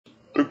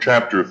Luke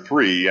chapter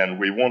 3, and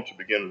we want to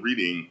begin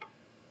reading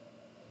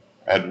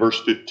at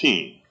verse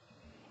 15.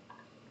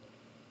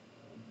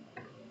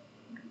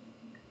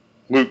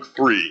 Luke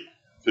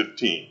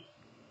 3:15.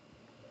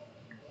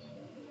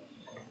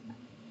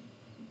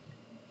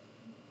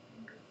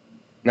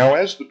 Now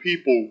as the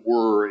people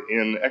were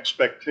in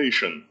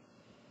expectation,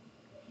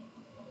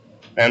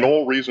 and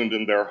all reasoned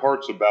in their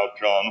hearts about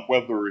John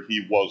whether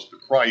he was the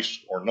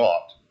Christ or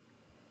not,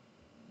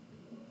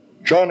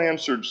 John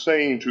answered,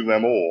 saying to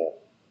them all,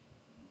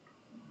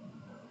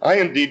 I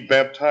indeed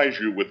baptize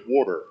you with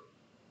water,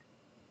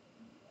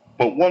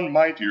 but one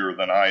mightier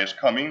than I is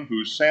coming,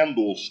 whose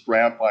sandal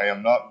strap I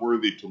am not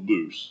worthy to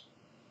loose.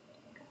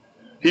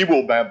 He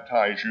will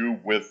baptize you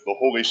with the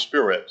Holy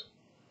Spirit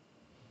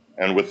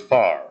and with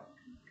fire.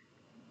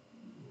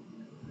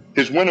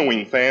 His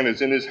winnowing fan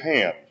is in his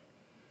hand,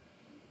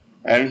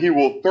 and he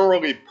will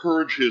thoroughly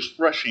purge his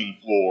threshing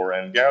floor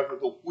and gather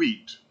the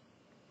wheat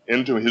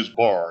into his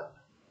barn,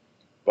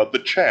 but the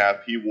chaff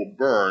he will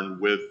burn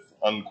with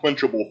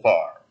unquenchable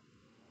fire.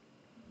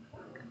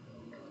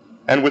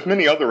 And with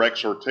many other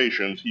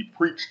exhortations he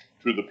preached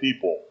to the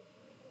people.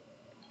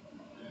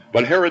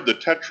 But Herod the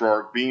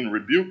Tetrarch, being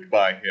rebuked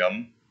by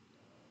him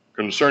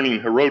concerning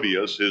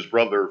Herodias, his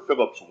brother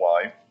Philip's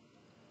wife,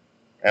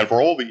 and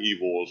for all the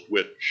evils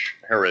which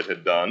Herod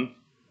had done,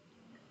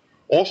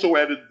 also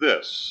added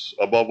this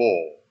above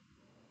all,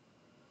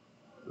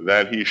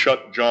 that he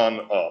shut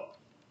John up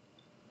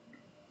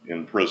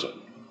in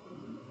prison.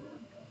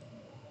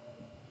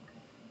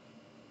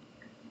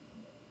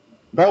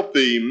 About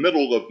the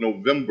middle of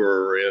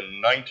November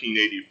in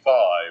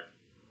 1985,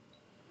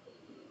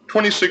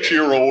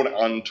 26-year-old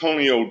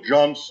Antonio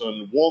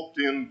Johnson walked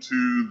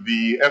into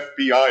the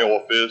FBI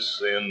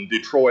office in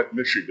Detroit,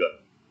 Michigan.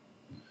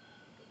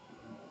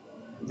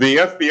 The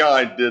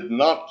FBI did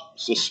not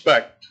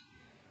suspect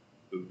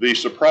the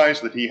surprise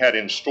that he had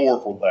in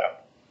store for them.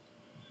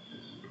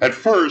 At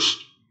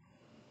first,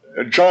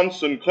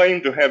 Johnson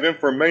claimed to have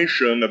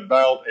information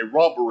about a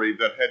robbery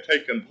that had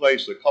taken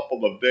place a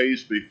couple of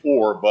days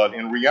before, but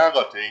in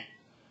reality,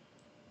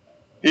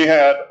 he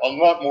had a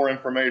lot more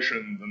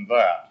information than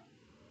that.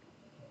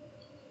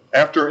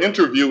 After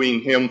interviewing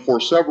him for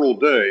several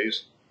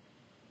days,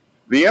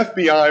 the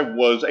FBI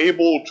was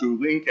able to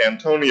link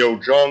Antonio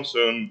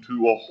Johnson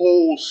to a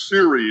whole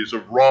series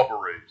of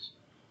robberies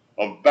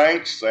of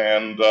banks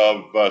and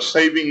of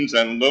savings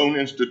and loan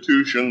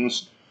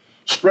institutions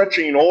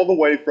stretching all the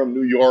way from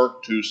New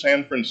York to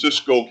San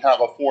Francisco,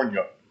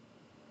 California.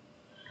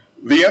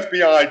 The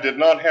FBI did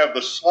not have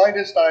the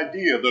slightest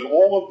idea that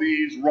all of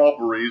these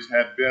robberies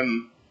had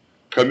been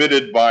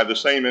committed by the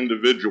same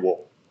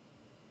individual.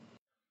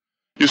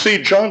 You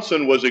see,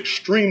 Johnson was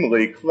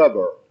extremely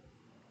clever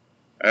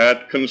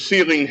at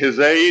concealing his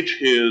age,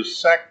 his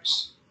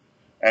sex,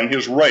 and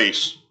his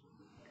race.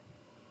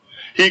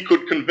 He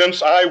could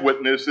convince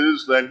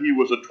eyewitnesses that he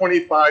was a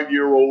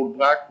 25-year-old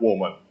black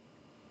woman,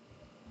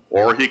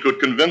 or he could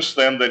convince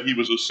them that he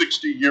was a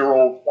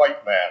 60-year-old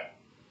white man.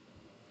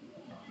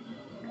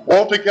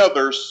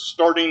 Altogether,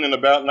 starting in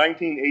about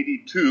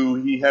 1982,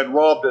 he had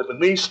robbed at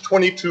least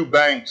 22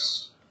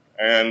 banks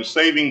and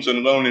savings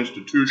and loan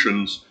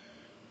institutions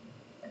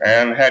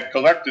and had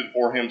collected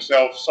for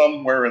himself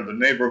somewhere in the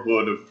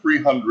neighborhood of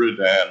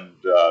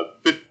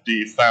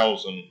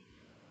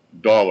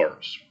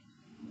 $350,000.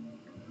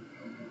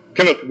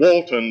 Kenneth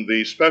Walton,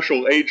 the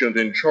special agent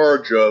in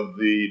charge of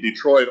the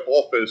Detroit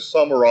office,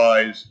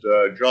 summarized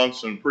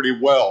Johnson pretty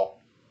well.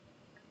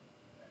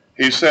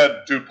 He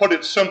said, to put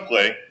it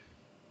simply,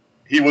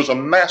 he was a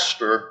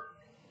master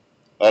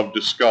of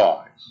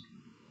disguise.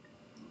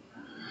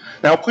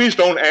 Now, please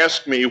don't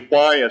ask me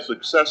why a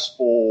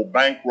successful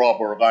bank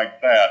robber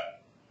like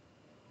that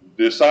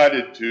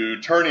decided to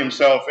turn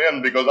himself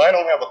in, because I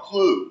don't have a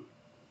clue.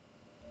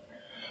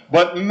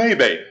 But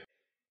maybe,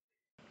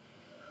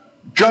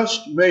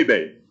 just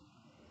maybe,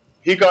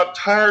 he got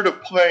tired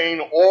of playing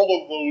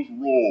all of those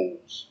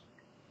roles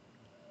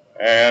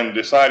and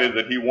decided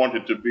that he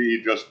wanted to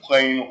be just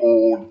plain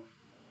old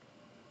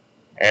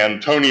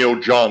Antonio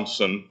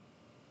Johnson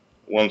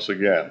once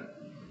again.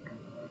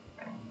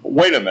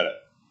 Wait a minute.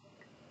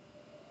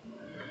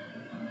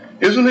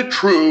 Isn't it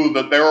true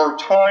that there are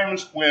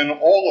times when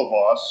all of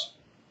us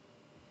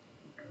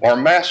are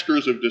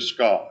masters of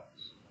disguise?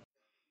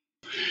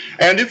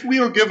 And if we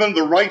are given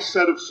the right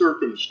set of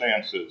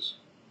circumstances,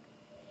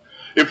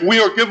 if we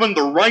are given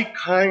the right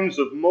kinds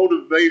of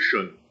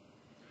motivation,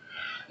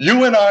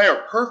 you and I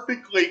are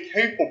perfectly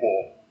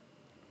capable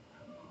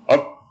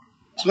of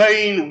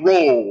playing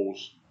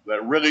roles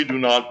that really do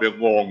not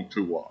belong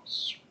to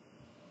us.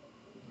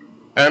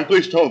 And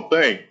please don't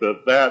think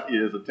that that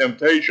is a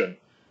temptation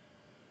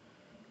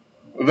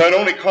that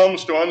only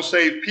comes to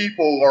unsaved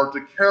people or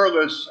to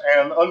careless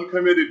and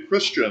uncommitted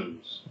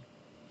Christians.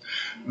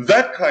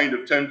 That kind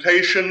of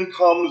temptation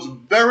comes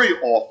very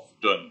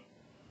often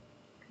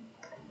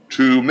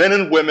to men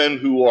and women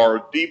who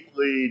are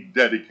deeply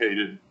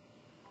dedicated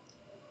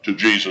to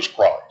Jesus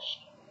Christ.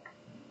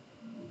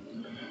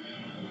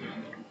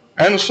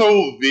 And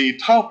so the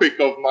topic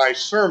of my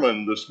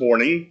sermon this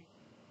morning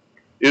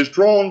is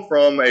drawn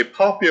from a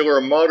popular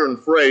modern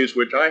phrase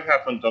which I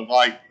happen to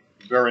like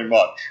very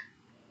much.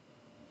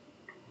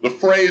 The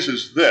phrase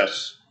is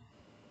this: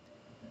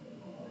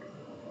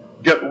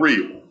 get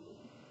real.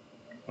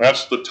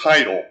 That's the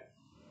title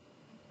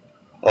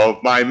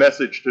of my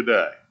message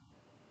today.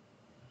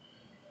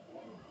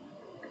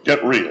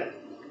 Get real.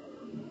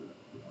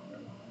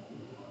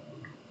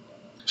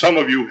 Some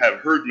of you have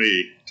heard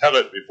me tell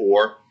it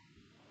before,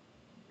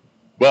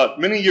 but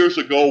many years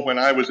ago when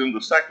I was in the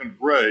second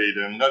grade,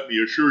 and let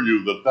me assure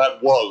you that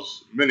that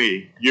was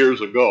many years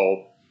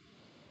ago,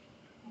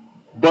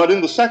 but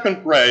in the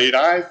second grade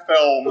I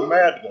fell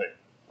madly,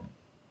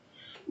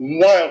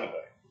 wildly,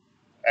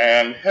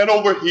 and head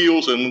over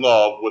heels in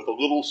love with a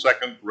little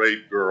second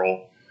grade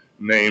girl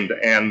named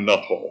Ann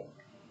Nuttall.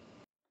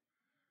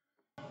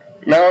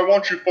 Now I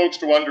want you folks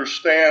to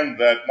understand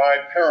that my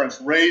parents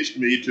raised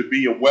me to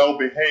be a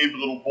well-behaved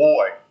little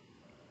boy.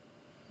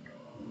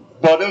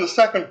 But in the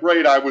second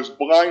grade I was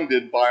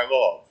blinded by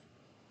love.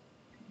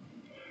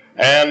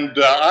 And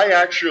I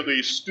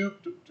actually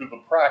stooped to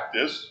the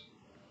practice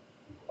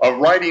of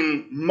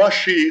writing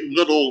mushy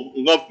little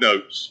love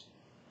notes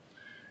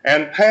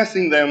and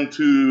passing them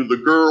to the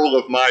girl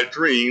of my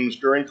dreams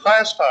during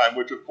class time,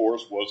 which of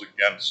course was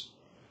against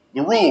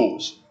the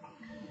rules.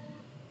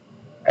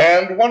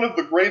 And one of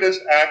the greatest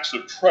acts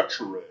of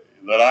treachery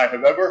that I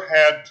have ever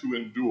had to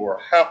endure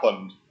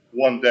happened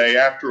one day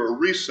after a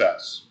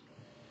recess,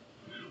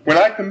 when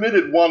I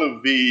committed one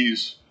of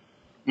these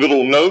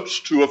little notes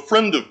to a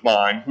friend of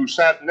mine who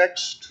sat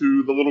next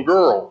to the little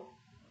girl.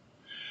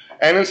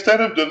 And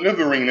instead of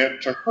delivering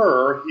it to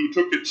her, he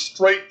took it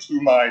straight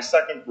to my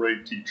second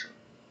grade teacher.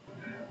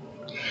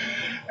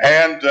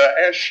 And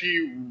as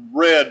she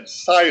read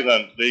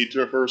silently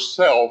to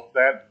herself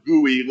that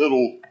gooey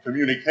little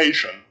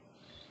communication,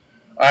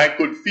 I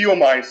could feel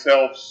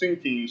myself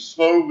sinking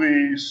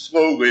slowly,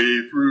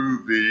 slowly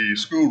through the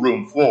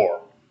schoolroom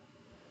floor.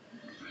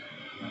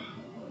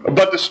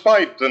 But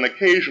despite an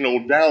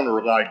occasional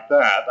downer like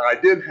that, I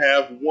did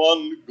have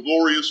one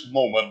glorious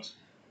moment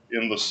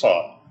in the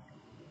sun.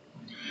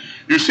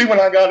 You see, when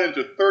I got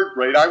into third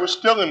grade, I was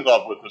still in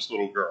love with this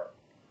little girl.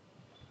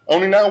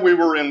 Only now we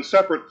were in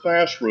separate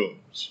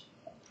classrooms.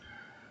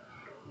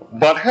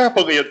 But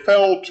happily, it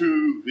fell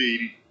to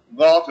the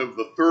lot of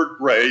the third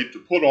grade to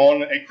put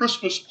on a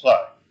Christmas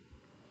play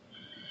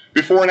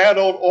before an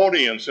adult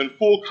audience in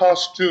full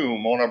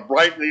costume on a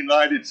brightly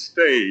lighted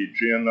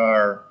stage in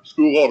our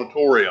school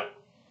auditorium.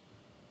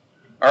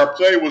 Our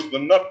play was The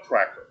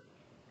Nutcracker.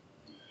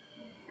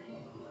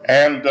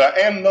 And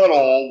Ann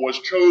Nuttall was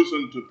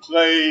chosen to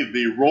play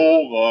the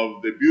role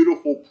of the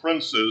beautiful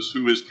princess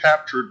who is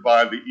captured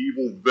by the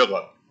evil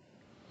villain.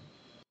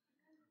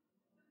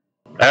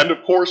 And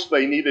of course,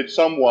 they needed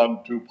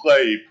someone to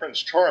play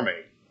Prince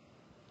Charming,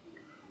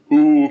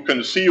 who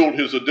concealed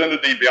his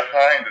identity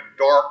behind a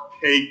dark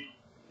cape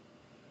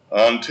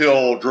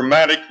until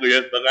dramatically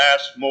at the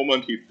last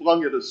moment he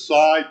flung it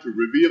aside to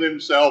reveal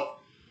himself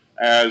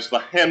as the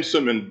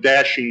handsome and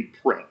dashing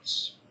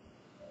prince.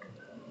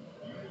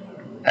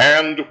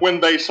 And when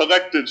they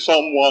selected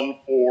someone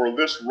for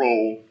this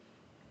role,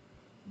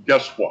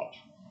 guess what?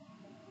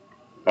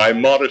 I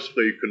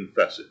modestly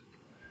confess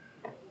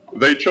it.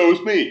 They chose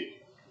me.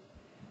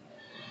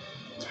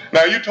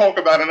 Now you talk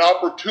about an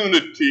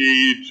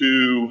opportunity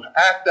to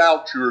act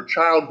out your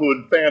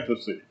childhood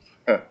fantasies.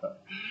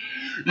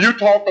 You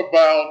talk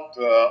about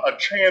a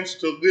chance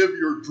to live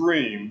your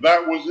dream.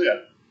 That was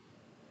it.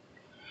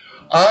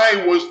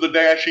 I was the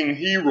dashing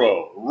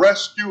hero,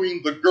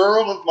 rescuing the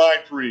girl of my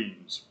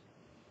dreams.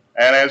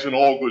 And as in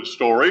all good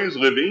stories,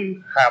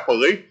 living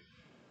happily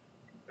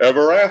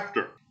ever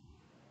after.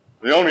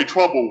 The only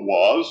trouble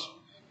was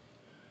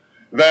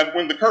that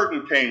when the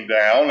curtain came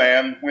down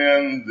and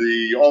when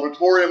the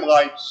auditorium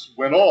lights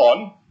went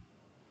on,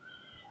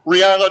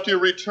 reality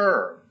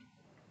returned.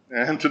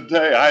 And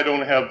today I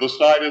don't have the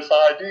slightest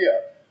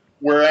idea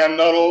where Ann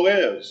Nuttall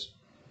is.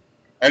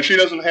 And she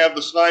doesn't have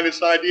the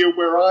slightest idea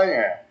where I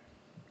am.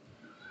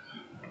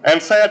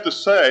 And sad to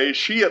say,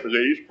 she at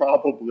least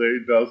probably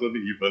doesn't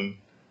even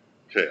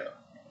care.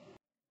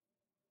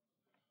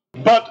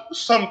 But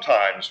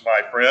sometimes,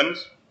 my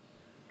friends,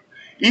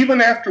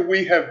 even after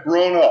we have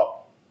grown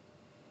up,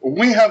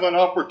 we have an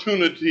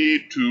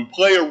opportunity to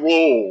play a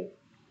role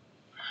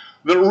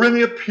that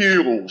really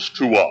appeals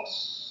to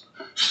us.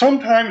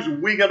 Sometimes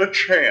we get a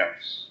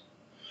chance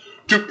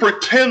to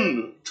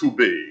pretend to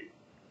be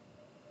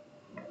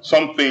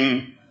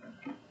something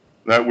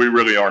that we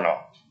really are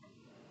not.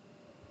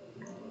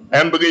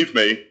 And believe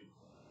me,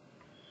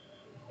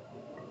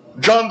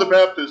 John the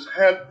Baptist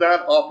had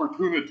that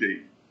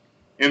opportunity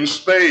in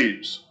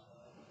spades.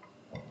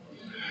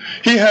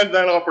 He had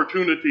that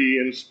opportunity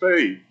in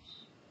spades.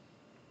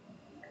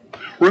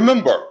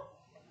 Remember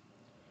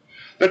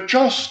that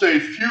just a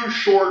few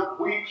short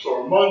weeks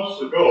or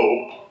months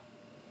ago,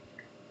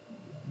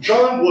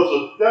 John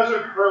was a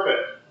desert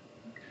hermit,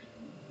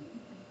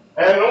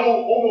 and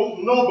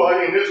almost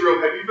nobody in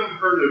Israel had even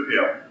heard of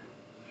him.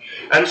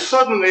 And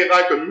suddenly,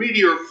 like a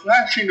meteor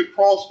flashing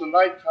across the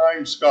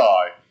nighttime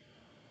sky,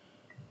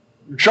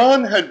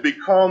 John had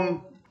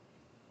become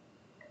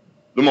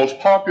the most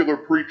popular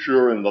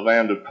preacher in the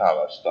land of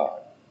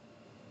Palestine.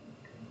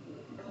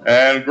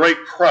 And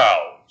great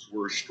crowds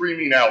were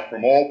streaming out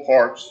from all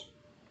parts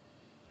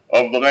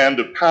of the land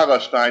of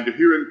Palestine to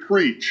hear him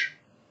preach.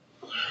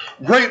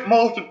 Great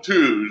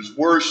multitudes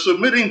were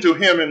submitting to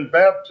him in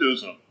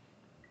baptism.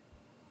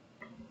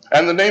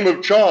 And the name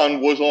of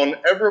John was on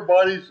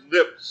everybody's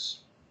lips.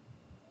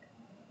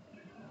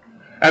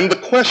 And the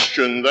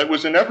question that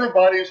was in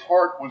everybody's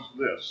heart was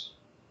this: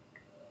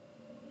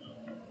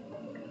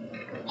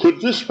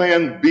 could this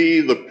man be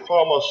the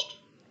promised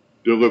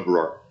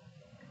deliverer?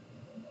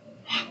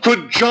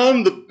 Could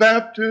John the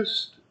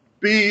Baptist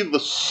be the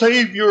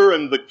Savior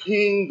and the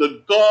King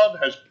that God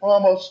has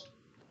promised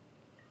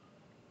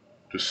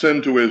to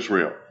send to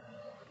Israel?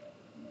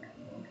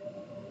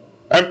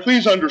 And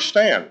please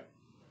understand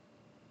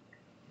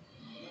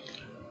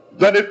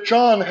that if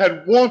John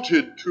had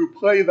wanted to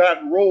play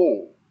that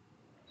role,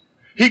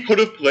 he could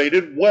have played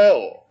it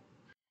well,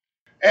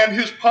 and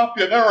his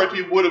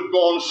popularity would have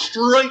gone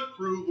straight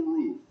through the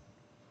roof.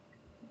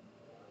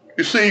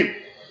 You see,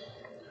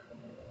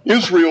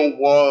 Israel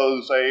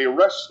was a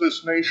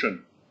restless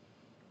nation.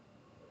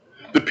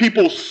 The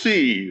people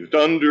seethed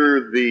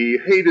under the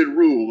hated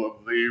rule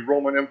of the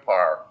Roman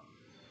Empire.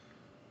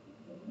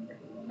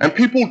 And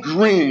people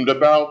dreamed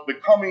about the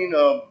coming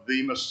of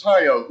the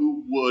Messiah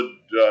who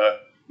would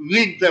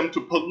lead them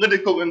to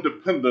political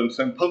independence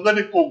and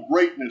political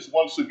greatness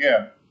once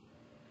again.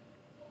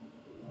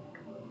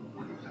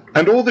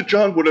 And all that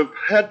John would have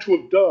had to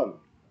have done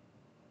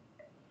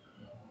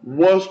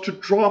was to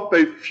drop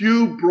a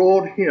few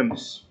broad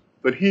hints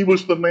that he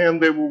was the man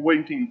they were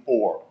waiting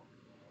for.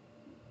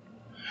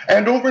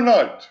 And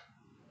overnight,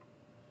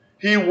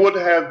 he would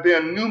have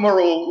been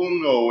numero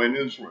uno in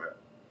Israel.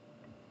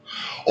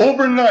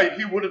 Overnight,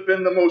 he would have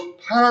been the most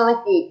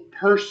powerful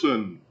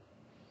person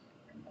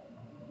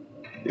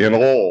in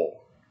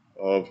all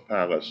of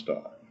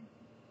Palestine.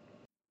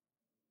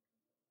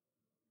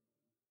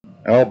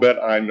 I'll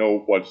bet I know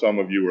what some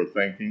of you are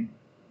thinking.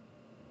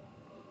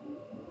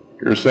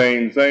 You're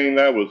saying, Zane,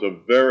 that was a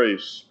very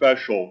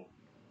special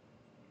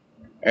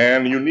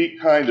and unique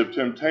kind of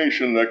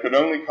temptation that could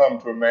only come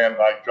to a man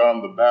like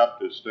John the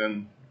Baptist,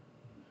 and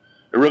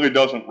it really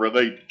doesn't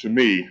relate to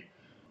me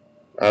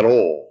at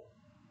all.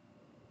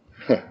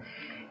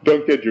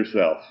 Don't kid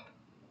yourself.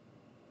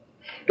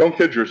 Don't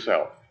kid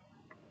yourself.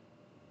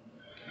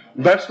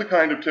 That's the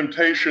kind of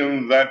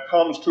temptation that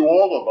comes to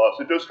all of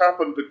us. It just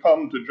happened to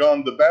come to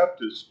John the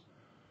Baptist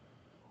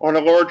on a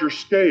larger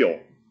scale.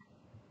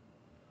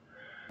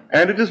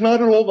 And it is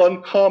not at all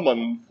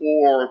uncommon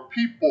for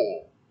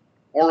people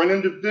or an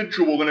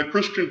individual in a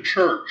Christian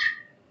church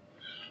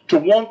to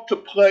want to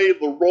play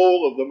the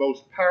role of the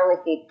most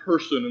powerful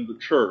person in the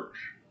church.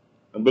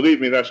 And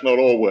believe me, that's not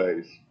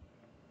always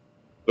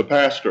the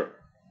pastor.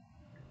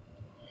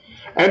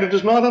 And it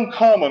is not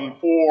uncommon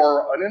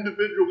for an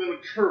individual in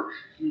a church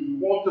to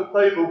want to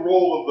play the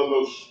role of the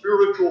most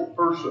spiritual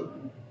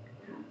person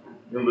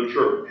in the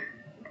church,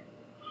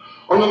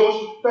 or the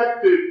most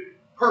effective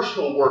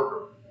personal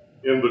worker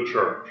in the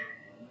church,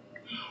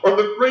 or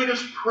the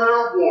greatest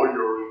prayer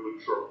warrior in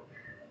the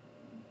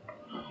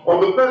church,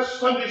 or the best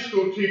Sunday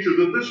school teacher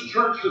that this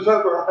church has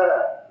ever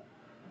had,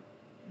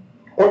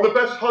 or the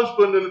best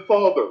husband and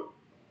father,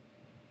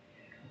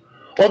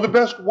 or the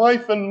best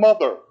wife and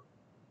mother.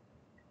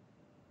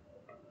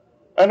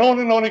 And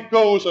on it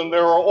goes, and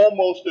there are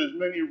almost as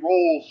many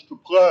roles to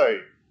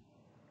play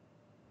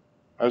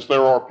as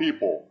there are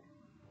people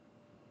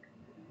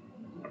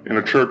in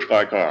a church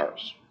like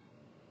ours.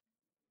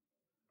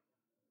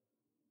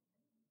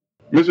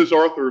 Mrs.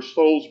 Arthur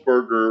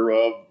Sulzberger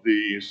of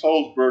the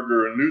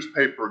Sulzberger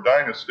newspaper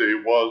dynasty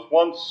was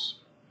once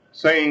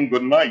saying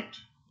goodnight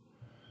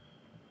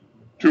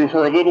to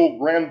her little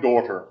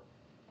granddaughter.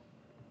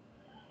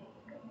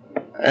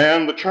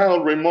 And the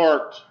child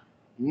remarked,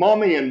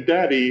 "Mommy and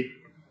Daddy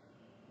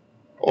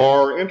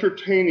are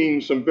entertaining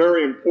some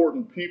very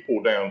important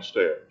people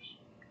downstairs."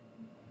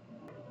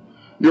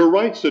 "You're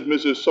right," said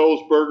Mrs.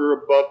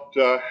 Sulzberger,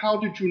 "but how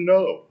did you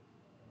know?"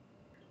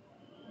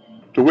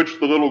 To which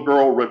the little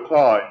girl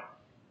replied,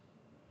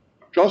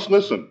 "Just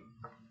listen.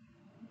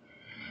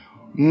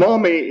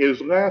 Mommy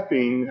is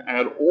laughing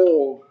at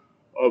all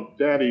of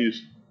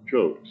Daddy's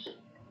jokes."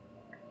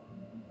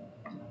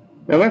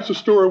 Now that's a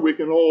story we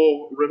can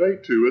all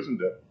relate to,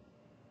 isn't it?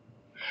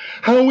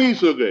 How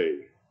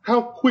easily,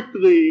 how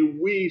quickly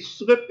we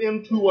slip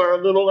into our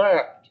little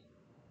act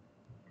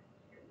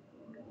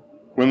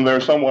when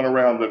there's someone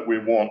around that we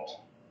want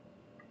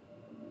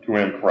to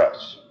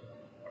impress.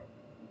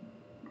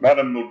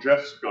 Madame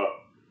Modjeska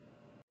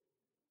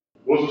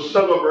was a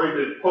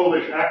celebrated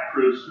Polish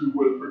actress who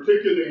was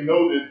particularly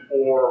noted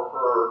for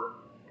her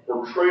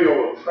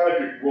portrayal of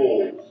tragic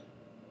roles.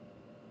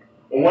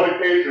 On one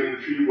occasion,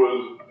 she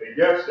was a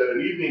guest at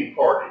an evening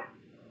party,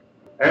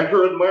 and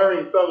her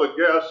admiring fellow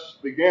guests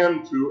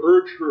began to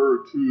urge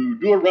her to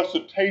do a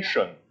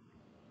recitation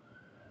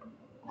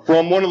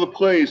from one of the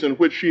plays in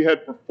which she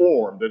had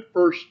performed. At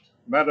first,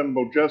 Madame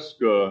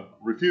Modjeska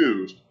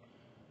refused,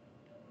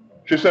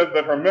 She said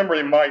that her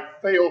memory might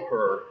fail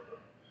her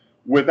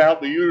without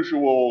the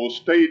usual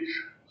stage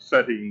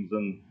settings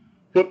and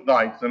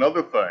footlights and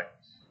other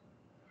things.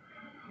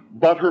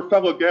 But her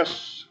fellow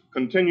guests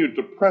continued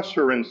to press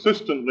her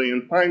insistently,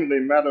 and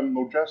finally Madame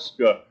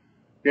Modjeska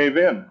gave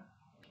in.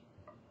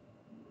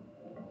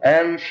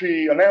 And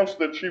she announced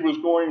that she was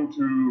going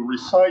to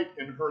recite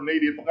in her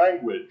native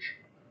language.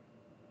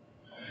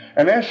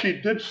 And as she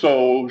did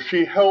so,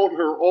 she held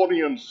her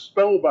audience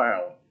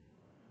spellbound.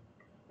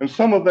 And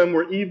some of them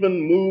were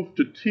even moved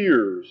to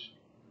tears.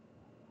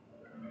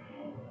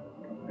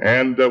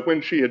 And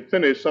when she had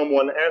finished,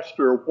 someone asked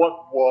her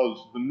what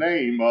was the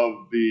name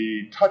of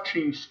the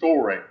touching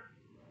story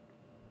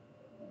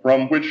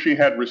from which she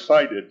had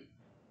recited.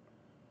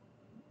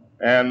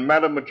 And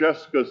Madame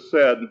Modjeska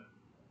said,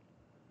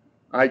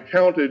 "I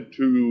counted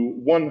to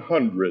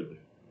 100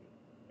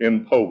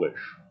 in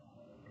Polish."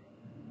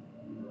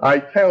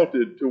 I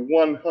counted to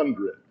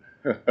 100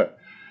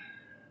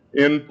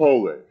 in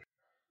Polish.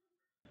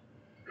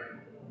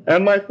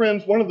 And my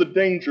friends, one of the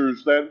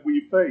dangers that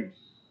we face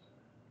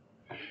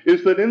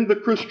is that in the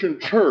Christian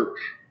church,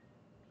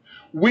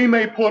 we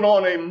may put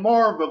on a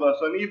marvelous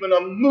and even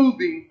a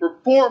moving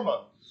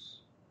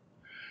performance.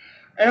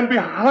 And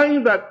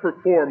behind that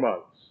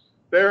performance,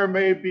 there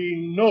may be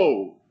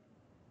no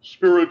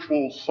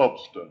spiritual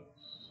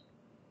substance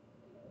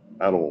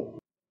at all.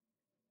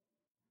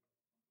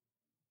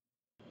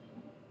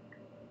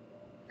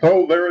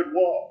 So there it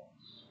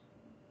was,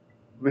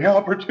 the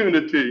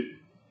opportunity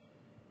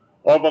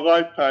of a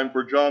lifetime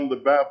for John the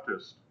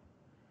Baptist,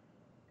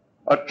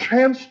 a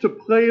chance to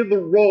play the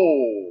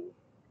role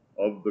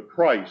of the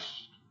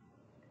Christ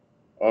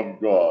of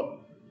God.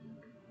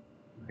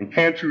 And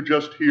can't you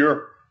just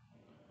hear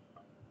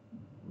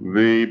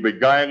the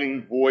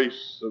beguiling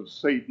voice of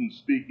Satan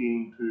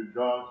speaking to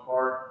John's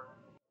heart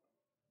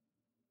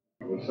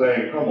and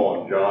saying, "Come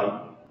on,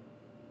 John.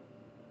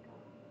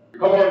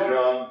 Come on,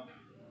 John.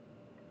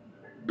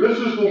 This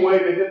is the way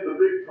to hit the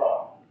big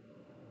time.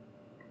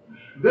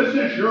 This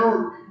is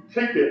your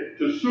ticket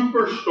to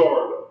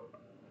superstardom.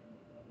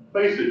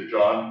 Face it,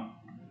 John.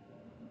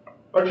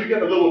 Aren't you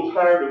getting a little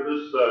tired of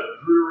this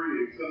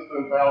dreary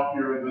existence out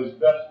here in this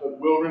desolate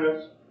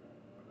wilderness?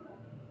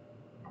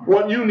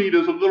 What you need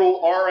is a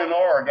little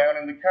R&R down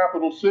in the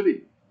capital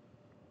city.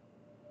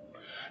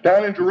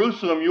 Down in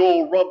Jerusalem,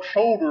 you'll rub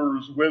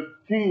shoulders with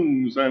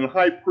kings and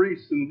high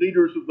priests and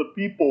leaders of the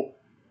people.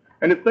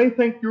 And if they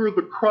think you're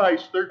the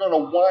Christ, they're going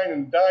to wine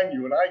and dine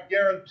you. And I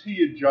guarantee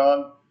you,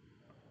 John,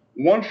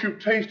 once you've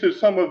tasted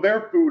some of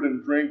their food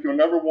and drink, you'll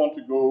never want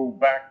to go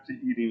back to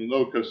eating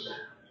locusts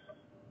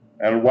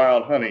and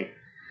wild honey.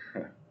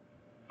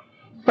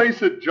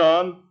 Face it,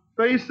 John.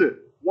 Face it.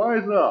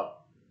 Wise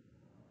up.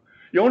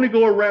 You only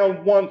go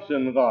around once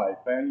in life,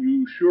 and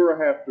you sure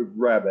have to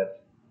grab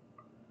it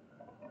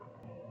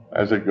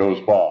as it goes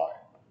by.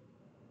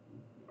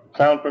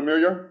 Sound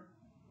familiar?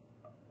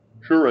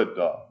 Sure it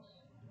does.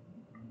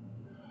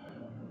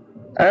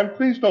 And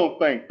please don't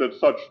think that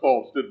such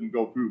thoughts didn't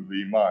go through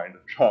the mind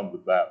of John the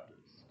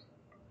Baptist.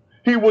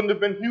 He wouldn't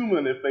have been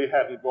human if they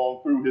hadn't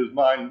gone through his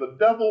mind. The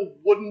devil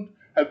wouldn't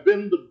have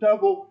been the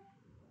devil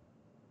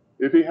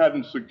if he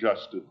hadn't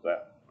suggested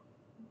that.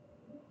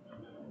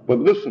 But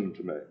listen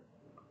to me.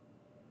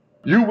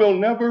 You will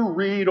never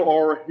read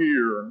or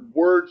hear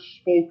words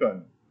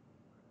spoken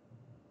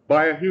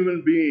by a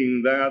human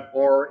being that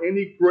are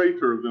any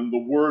greater than the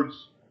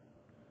words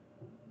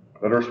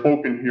that are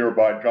spoken here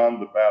by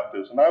John the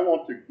Baptist. And I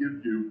want to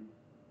give you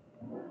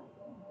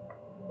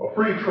a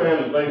free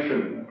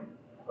translation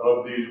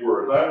of these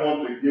words. I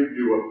want to give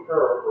you a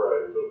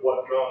paraphrase of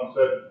what John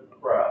said to the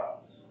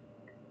crowds.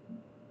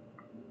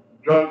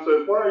 John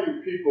says, "Why are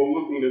you people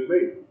looking at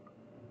me?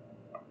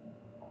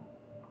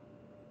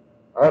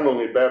 I'm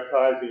only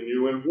baptizing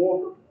you in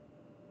water.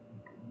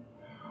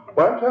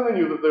 But I'm telling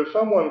you that there's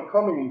someone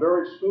coming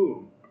very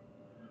soon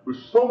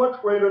who's so much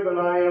greater than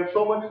I am,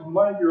 so much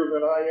mightier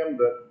than I am,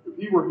 that if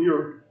he were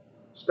here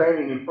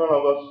standing in front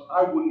of us,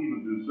 I wouldn't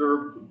even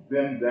deserve to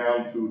bend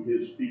down to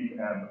his feet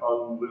and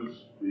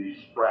unloose the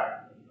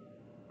strap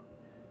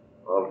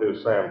of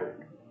his sandal.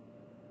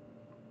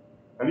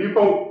 And you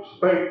folks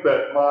think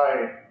that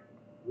my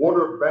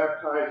water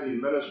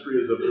baptizing ministry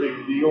is a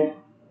big deal?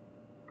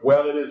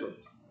 Well, it isn't.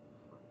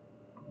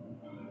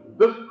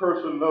 This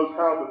person knows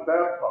how to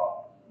baptize.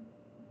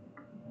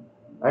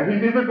 And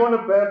he's either going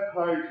to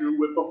baptize you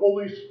with the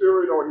Holy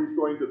Spirit or he's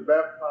going to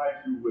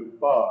baptize you with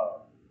fire.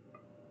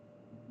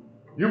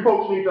 You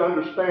folks need to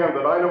understand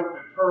that I don't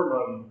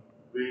determine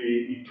the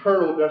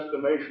eternal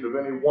destination of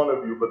any one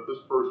of you, but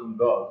this person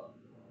does.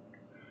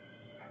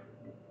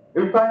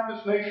 In fact,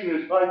 this nation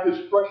is like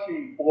his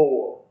threshing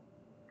floor.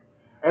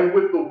 And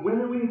with the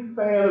winnowing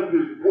fan of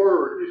his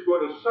word, he's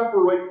going to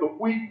separate the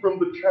wheat from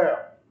the chaff.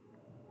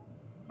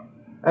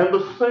 And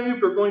the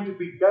saved are going to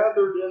be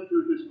gathered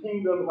into his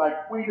kingdom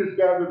like wheat is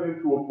gathered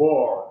into a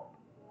barn.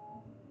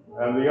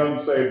 And the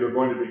unsaved are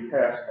going to be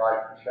cast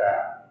like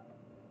chaff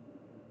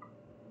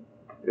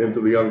into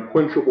the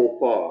unquenchable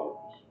fires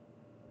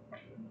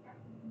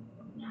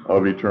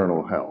of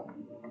eternal hell.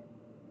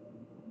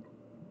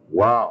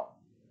 Wow.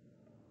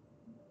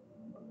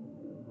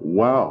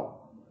 Wow.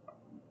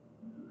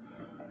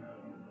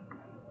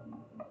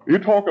 You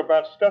talk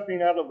about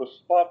stepping out of the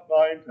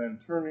spotlight and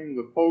turning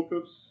the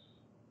focus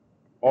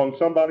on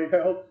somebody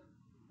else.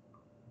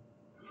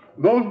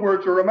 Those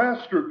words are a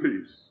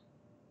masterpiece.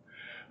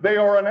 They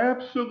are an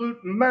absolute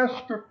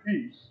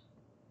masterpiece.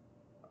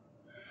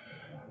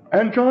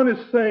 And John is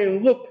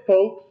saying, look,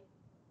 folks,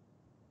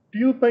 do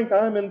you think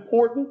I'm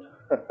important?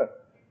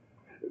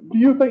 Do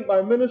you think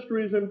my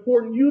ministry is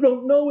important? You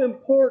don't know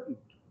important.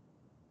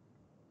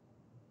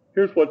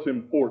 Here's what's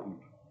important.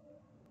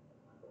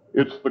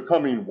 It's the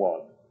coming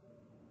one,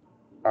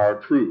 our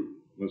true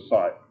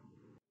Messiah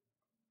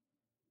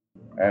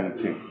and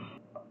King.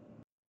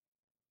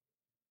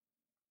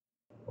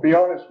 Be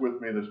honest with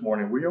me this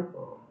morning, will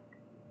you?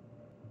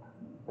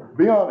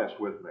 Be honest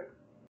with me.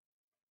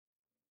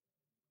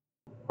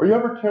 Are you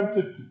ever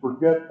tempted to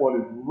forget what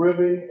is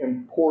really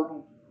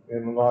important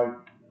in life?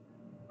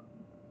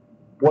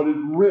 What is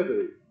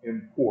really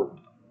important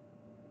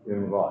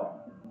in life?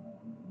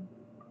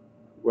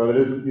 Well, it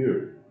isn't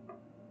you.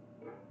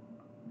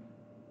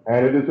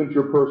 And it isn't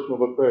your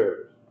personal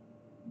affairs.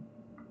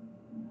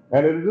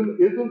 And it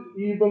isn't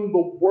even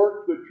the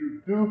work that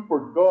you do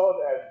for God,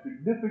 as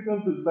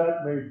significant as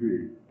that may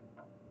be.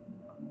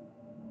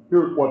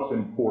 Here's what's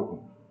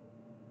important.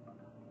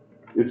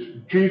 It's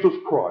Jesus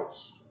Christ,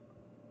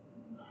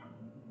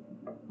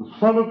 the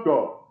Son of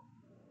God,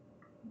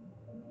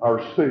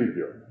 our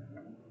Savior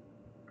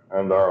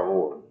and our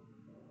Lord.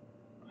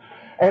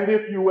 And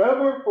if you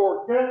ever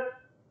forget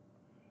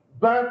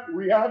that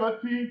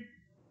reality,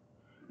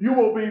 you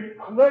will be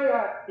play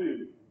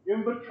acting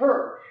in the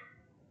church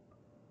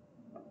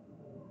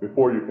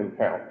before you can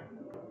count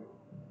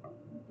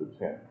to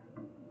 10.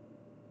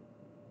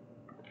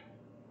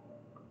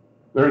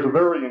 There's a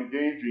very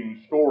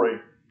engaging story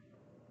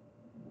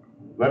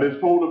that is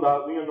told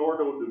about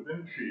Leonardo da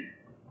Vinci,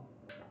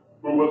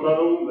 who was not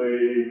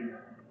only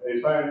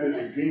a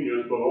scientific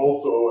genius, but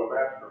also a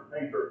master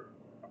painter.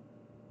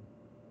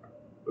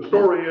 The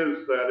story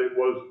is that it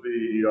was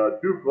the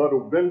Duke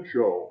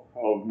Lodovico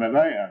of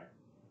Milan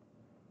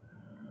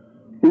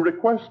who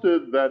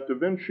requested that Da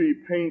Vinci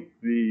paint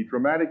the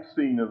dramatic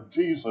scene of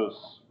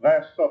Jesus'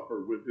 Last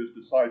Supper with his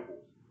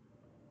disciples.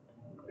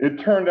 It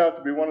turned out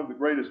to be one of the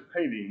greatest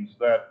paintings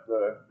that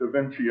Da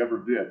Vinci ever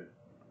did.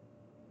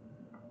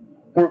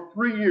 For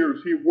 3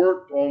 years, he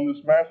worked on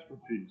this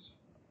masterpiece.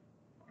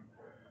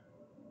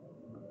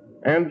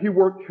 And he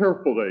worked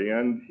carefully,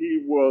 and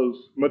he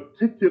was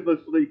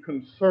meticulously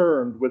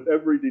concerned with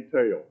every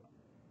detail.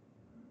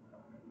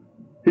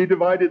 He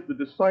divided the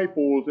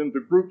disciples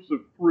into groups of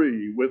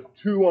 3, with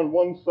 2 on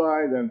one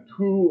side and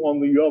 2 on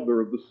the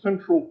other of the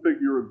central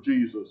figure of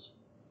Jesus.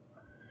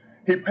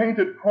 He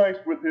painted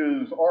Christ with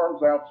his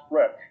arms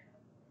outstretched.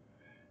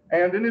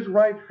 And in his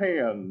right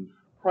hand,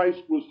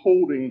 Christ was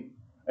holding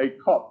a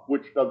cup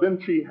which Da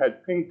Vinci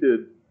had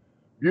painted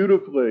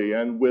beautifully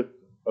and with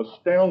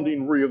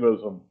astounding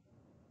realism.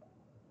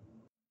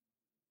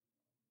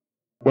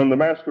 When the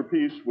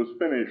masterpiece was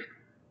finished,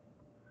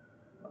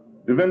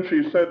 Da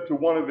Vinci said to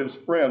one of his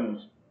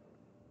friends,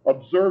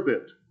 "Observe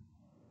it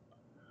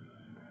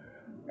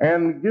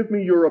and give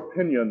me your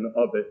opinion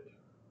of it."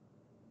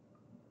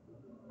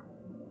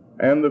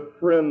 And the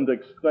friend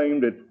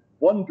exclaimed, "It's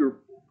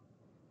wonderful.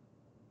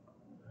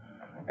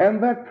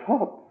 And that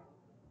cup,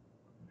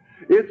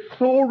 it's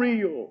so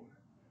real,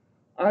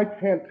 I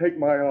can't take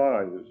my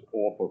eyes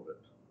off of it."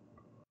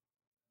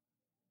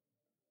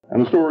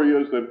 And the story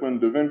is that when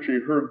Da Vinci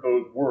heard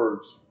those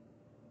words,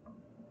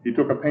 he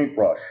took a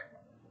paintbrush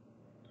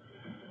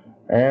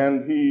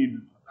and he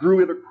drew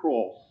it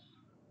across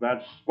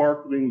that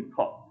sparkling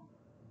cup.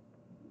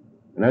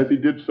 And as he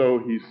did so,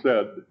 he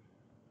said,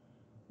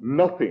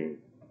 "Nothing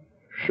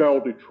shall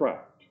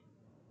detract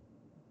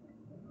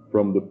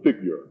from the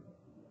figure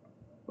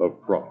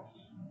of Christ."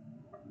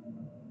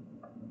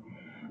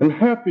 And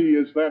happy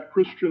is that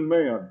Christian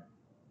man,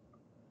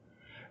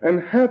 and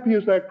happy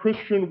is that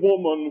Christian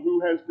woman who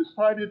has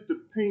decided to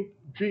paint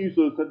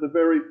Jesus at the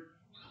very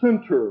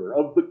center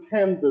of the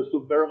canvas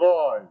of their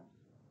lives.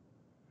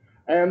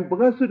 And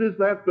blessed is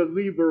that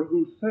believer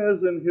who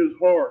says in his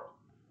heart,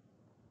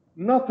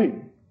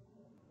 nothing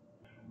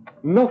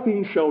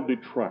shall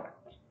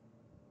detract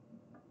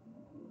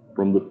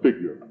from the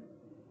figure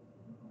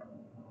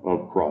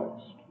of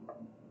Christ.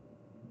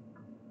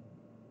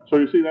 So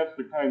you see, that's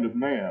the kind of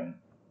man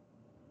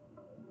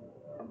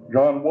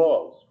John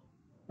was.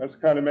 That's the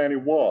kind of man he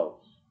was.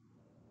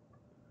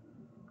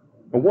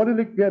 But what did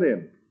it get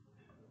him?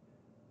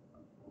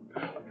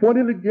 What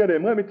did it get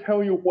him? Let me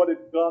tell you what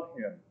it got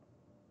him.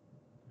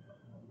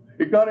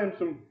 It got him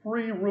some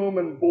free room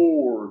and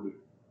board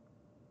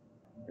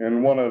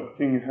in one of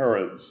King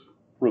Herod's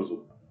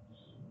prisons.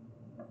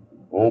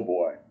 Oh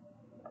boy.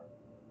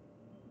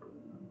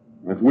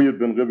 If we had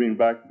been living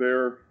back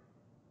there,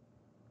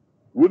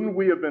 wouldn't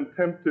we have been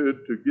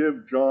tempted to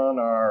give John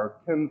our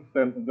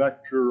 10-cent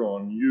lecture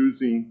on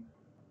using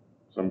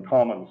some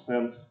common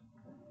sense?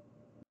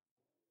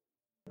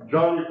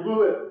 John, you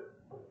blew it.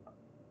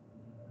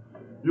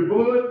 You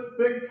blew it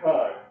big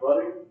time,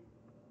 buddy.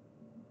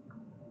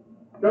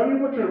 Tell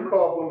me what your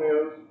problem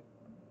is.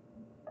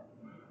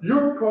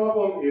 Your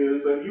problem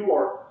is that you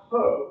are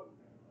so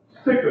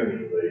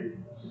sickeningly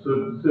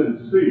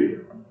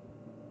sincere.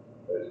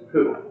 It's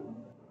pitiful.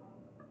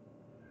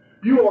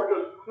 You are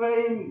just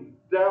plain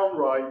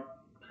downright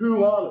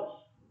too honest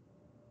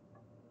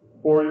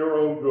for your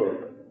own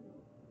good.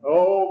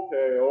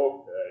 Okay.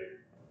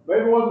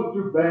 Maybe it wasn't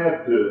too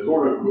bad to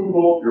sort of cool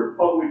off your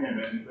public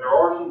image. There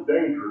are some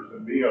dangers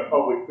in being a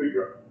public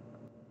figure.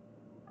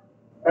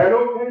 And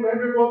okay,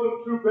 maybe it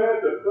wasn't too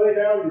bad to play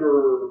down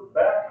your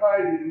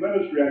baptizing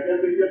ministry. I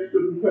guess it gets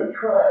to be a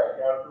track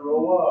after a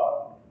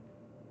while.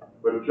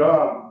 But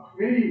John,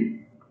 please,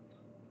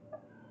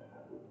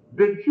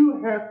 did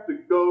you have to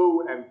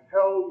go and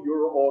tell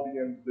your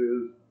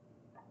audiences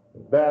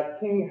that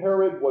King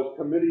Herod was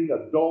committing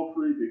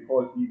adultery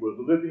because he was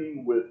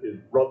living with his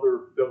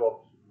brother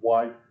Philip's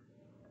wife?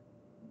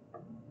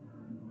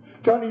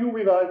 John, do you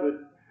realize that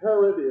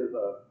Herod is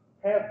a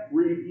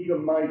half-breed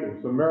Edomite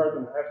and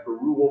Samaritan, has to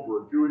rule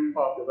over a Jewish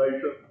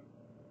population?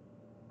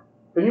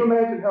 Can you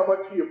imagine how much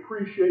he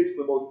appreciates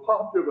the most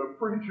popular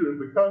preacher in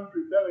the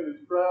country telling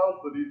his crowds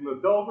that he's an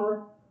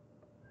adulterer?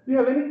 Do you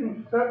have any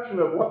conception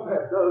of what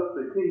that does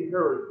to King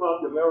Herod's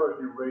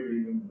popularity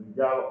rating in the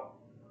Gallup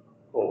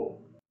poll?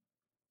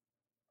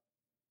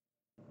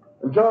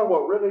 And John,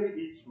 what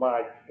really eats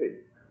my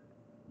cake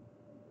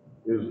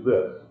is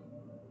this.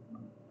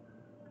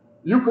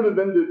 You could have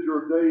ended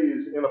your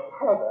days in a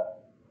paradise.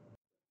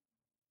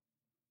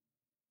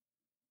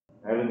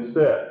 And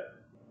instead,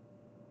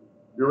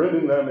 you're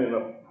ending them in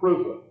a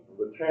prison.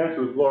 The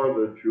chances are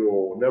that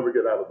you'll never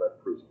get out of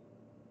that prison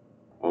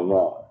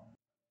alive.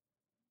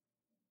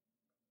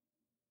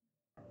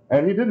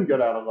 And he didn't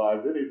get out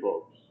alive, did he,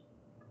 folks?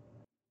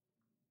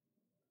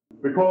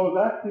 Because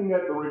acting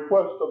at the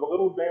request of a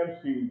little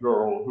dancing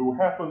girl who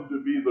happened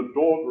to be the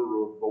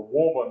daughter of the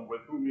woman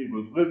with whom he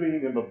was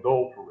living in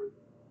adultery,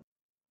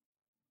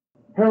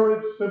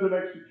 Herod sent an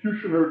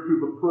executioner to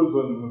the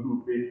prison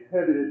who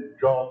beheaded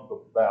John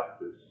the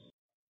Baptist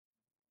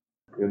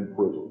in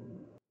prison.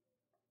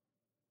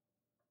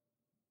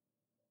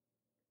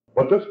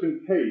 But just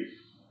in case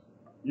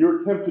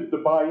you're tempted to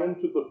buy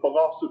into the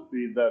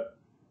philosophy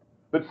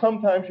that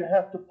sometimes you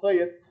have to play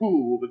it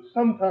cool, that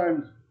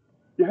sometimes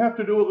you have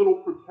to do a little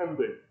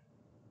pretending,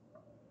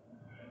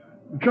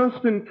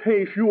 just in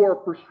case you are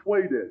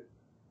persuaded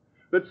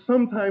that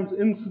sometimes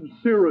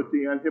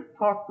insincerity and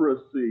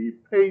hypocrisy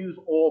pays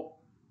off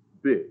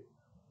big,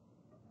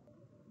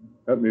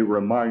 let me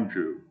remind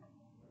you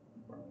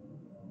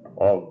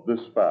of this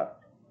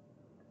fact.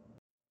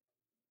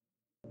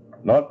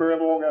 Not very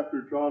long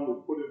after John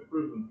was put in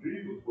prison,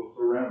 Jesus was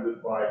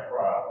surrounded by a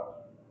crowd.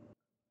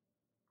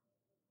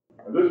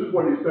 And this is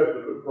what he said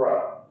to the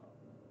crowd.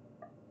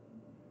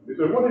 He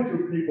said, what did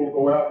you people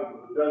go out into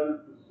the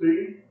desert to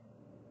see?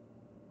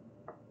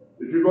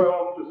 Did you go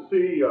out to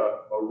see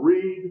a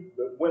reed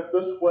that went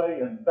this way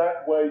and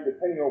that way,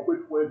 depending on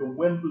which way the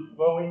wind was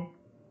blowing?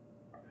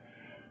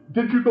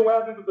 Did you go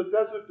out into the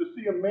desert to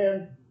see a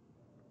man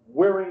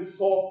wearing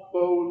soft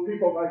clothes?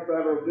 People like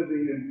that are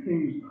living in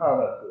king's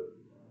palaces.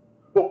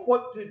 But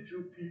what did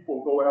you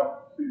people go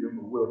out to see in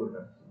the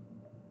wilderness?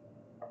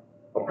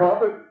 A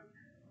prophet?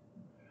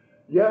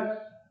 Yes,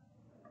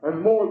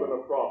 and more than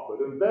a prophet.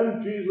 And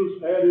then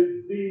Jesus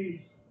added these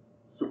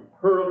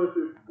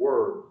superlative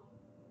words.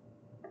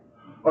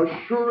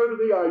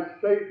 Assuredly I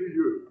say to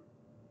you,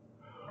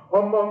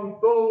 among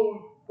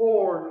those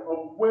born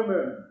of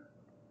women,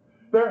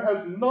 there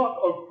has not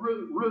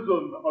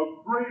risen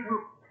a greater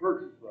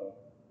person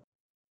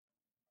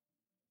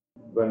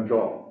than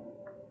John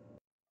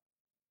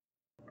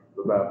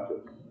the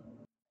Baptist.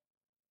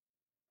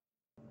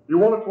 You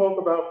want to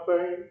talk about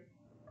fame?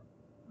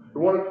 You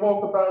want to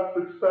talk about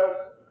success?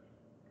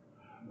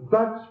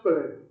 That's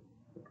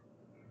fame.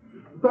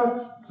 That's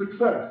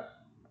success.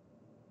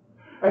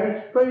 And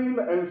it's fame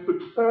and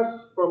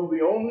success from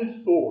the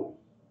only source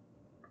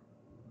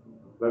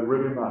that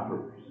really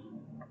matters,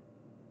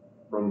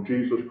 from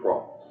Jesus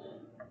Christ,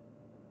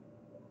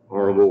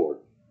 our Lord.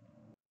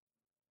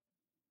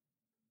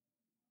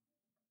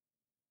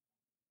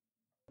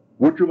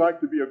 Would you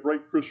like to be a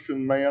great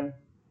Christian man?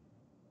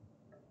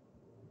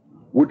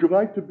 Would you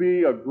like to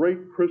be a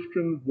great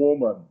Christian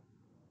woman?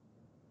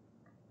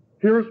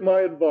 Here's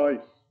my advice.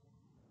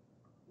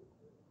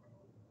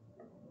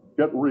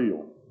 Get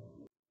real.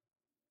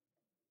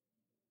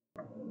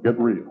 Get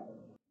real.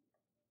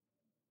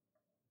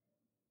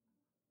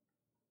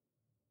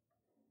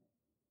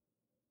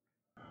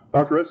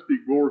 Dr. S.D.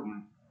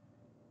 Gordon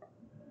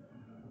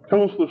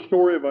tells the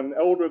story of an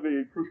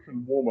elderly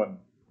Christian woman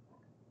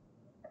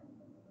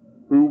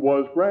who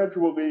was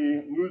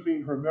gradually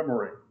losing her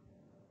memory.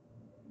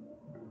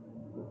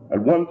 At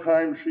one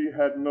time, she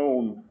had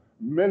known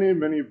many,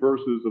 many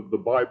verses of the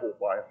Bible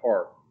by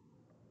heart.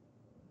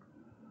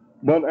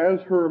 But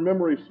as her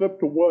memory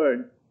slipped away,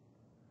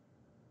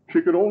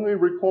 she could only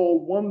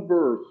recall one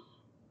verse,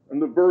 and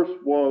the verse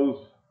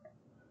was,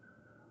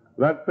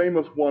 That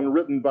famous one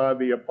written by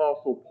the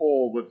Apostle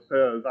Paul that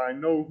says, I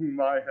know whom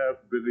I have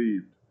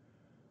believed,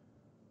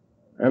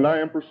 and I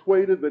am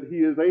persuaded that he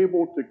is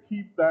able to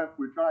keep that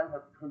which I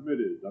have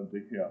committed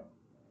unto him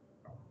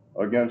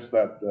against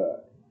that day.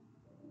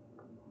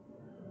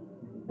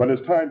 But as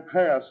time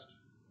passed,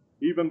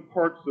 even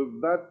parts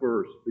of that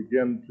verse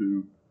began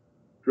to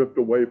drift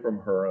away from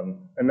her, and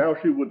now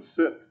she would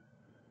sit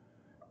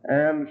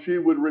and she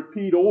would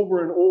repeat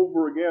over and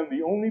over again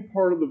the only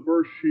part of the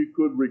verse she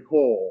could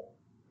recall.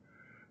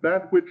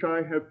 That which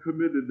I have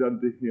committed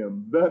unto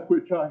him, that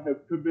which I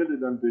have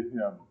committed unto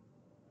him,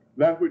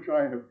 that which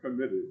I have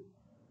committed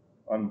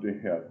unto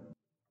him.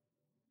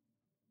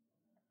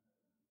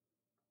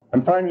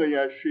 And finally,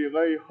 as she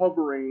lay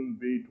hovering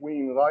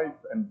between life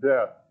and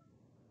death,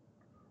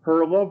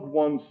 her loved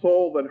one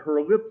saw that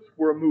her lips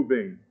were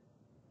moving,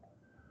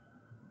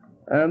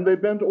 and they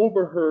bent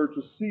over her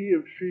to see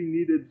if she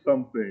needed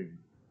something.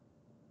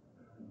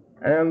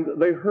 And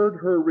they heard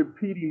her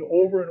repeating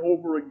over and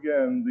over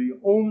again the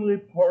only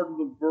part of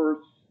the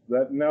verse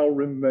that now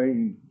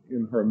remained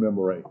in her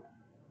memory.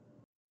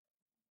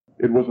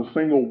 It was a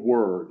single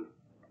word,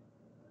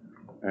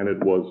 and it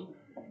was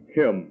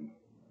him,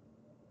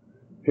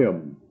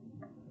 him,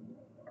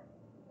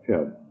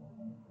 him.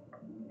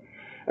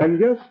 And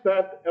yes,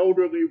 that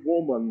elderly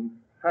woman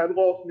had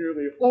lost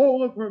nearly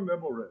all of her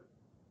memory,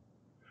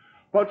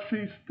 but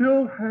she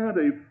still had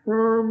a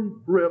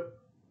firm grip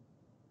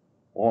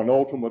on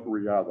ultimate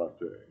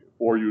reality.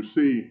 For you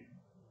see,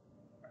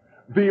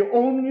 the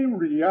only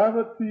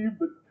reality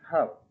that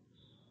counts,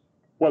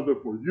 whether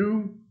for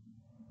you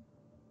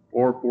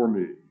or for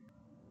me,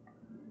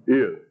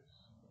 is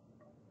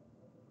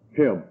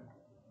him,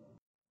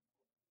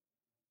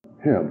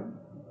 him,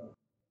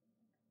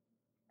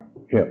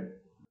 him.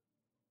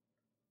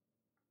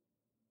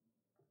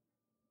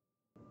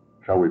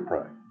 Shall we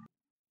pray?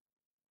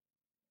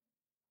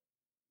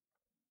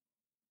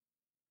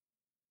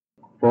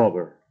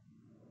 Father,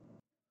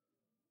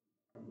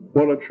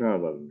 what a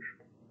challenge,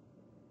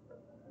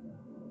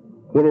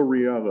 what a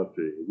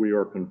reality we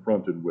are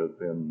confronted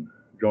with in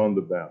John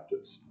the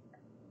Baptist.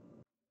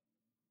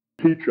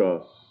 Teach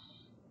us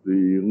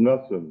the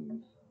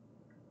lessons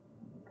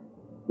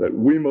that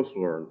we must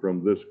learn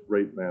from this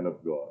great man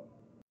of God.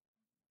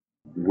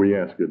 We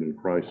ask it in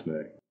Christ's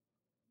name.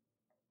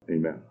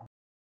 Amen.